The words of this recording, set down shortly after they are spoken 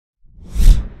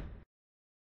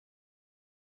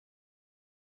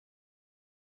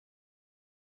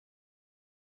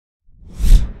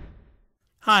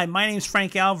Hi, my name is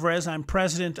Frank Alvarez. I'm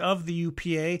president of the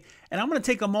UPA, and I'm going to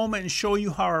take a moment and show you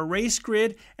how our race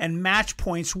grid and match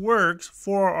points works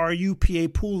for our UPA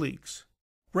pool leagues.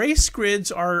 Race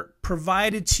grids are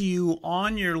provided to you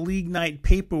on your league night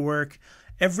paperwork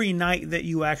every night that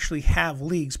you actually have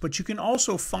leagues, but you can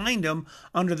also find them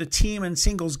under the team and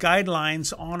singles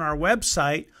guidelines on our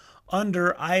website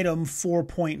under item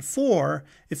 4.4.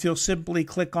 If you'll simply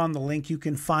click on the link, you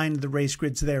can find the race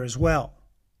grids there as well.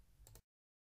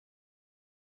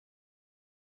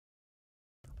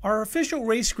 Our official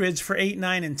race grids for 8,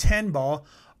 9, and 10 ball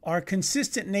are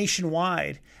consistent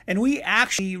nationwide, and we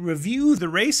actually review the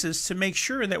races to make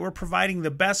sure that we're providing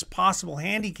the best possible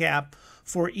handicap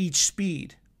for each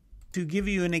speed. To give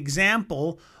you an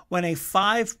example, when a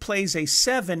 5 plays a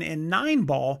 7 in 9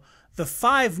 ball, the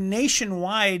 5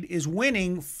 nationwide is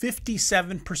winning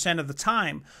 57% of the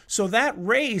time. So that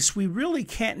race, we really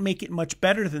can't make it much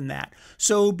better than that.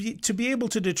 So to be able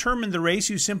to determine the race,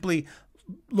 you simply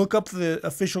look up the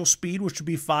official speed, which would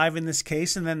be 5 in this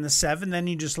case, and then the 7. Then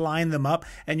you just line them up,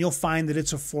 and you'll find that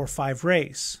it's a 4-5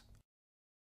 race.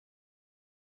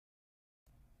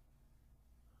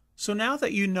 So now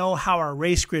that you know how our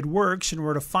race grid works and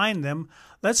where to find them,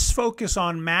 let's focus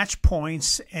on match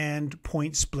points and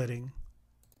point splitting.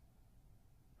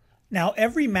 Now,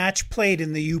 every match played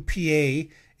in the UPA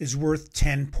is worth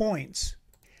 10 points.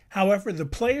 However, the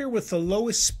player with the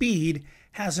lowest speed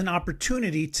has an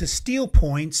opportunity to steal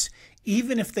points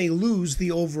even if they lose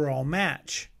the overall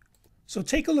match. So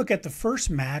take a look at the first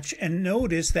match and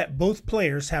notice that both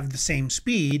players have the same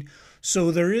speed,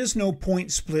 so there is no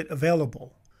point split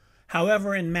available.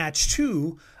 However, in match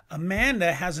 2,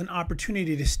 Amanda has an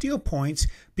opportunity to steal points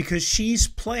because she's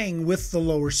playing with the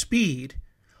lower speed.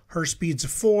 Her speed's a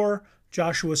 4,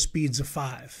 Joshua's speed's a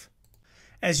 5.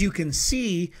 As you can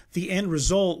see, the end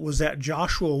result was that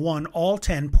Joshua won all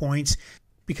 10 points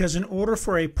because in order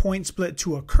for a point split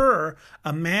to occur,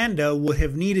 Amanda would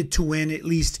have needed to win at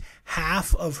least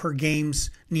half of her games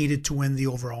needed to win the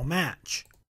overall match.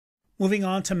 Moving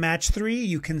on to match 3,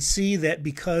 you can see that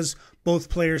because both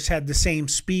players had the same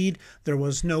speed, there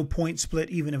was no point split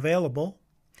even available.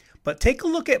 But take a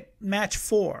look at match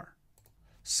 4.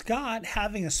 Scott,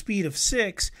 having a speed of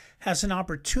 6, has an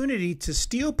opportunity to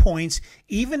steal points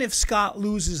even if Scott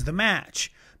loses the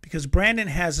match, because Brandon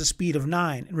has a speed of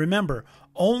 9. And remember,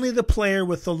 only the player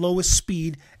with the lowest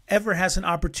speed ever has an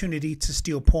opportunity to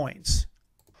steal points.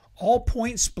 All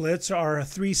point splits are a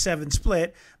 3-7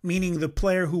 split, meaning the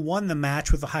player who won the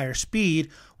match with a higher speed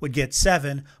would get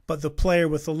 7, but the player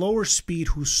with the lower speed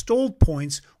who stole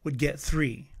points would get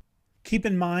 3. Keep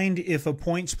in mind, if a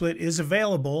point split is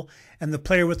available and the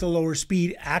player with the lower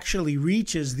speed actually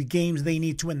reaches the games they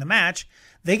need to win the match,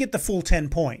 they get the full 10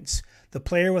 points. The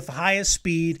player with the highest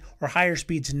speed or higher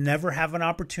speeds never have an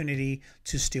opportunity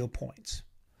to steal points.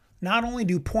 Not only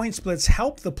do point splits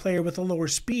help the player with the lower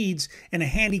speeds in a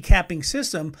handicapping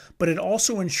system, but it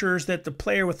also ensures that the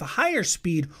player with the higher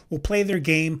speed will play their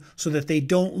game so that they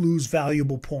don't lose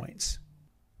valuable points.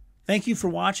 Thank you for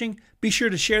watching. Be sure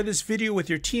to share this video with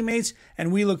your teammates,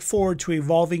 and we look forward to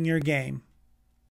evolving your game.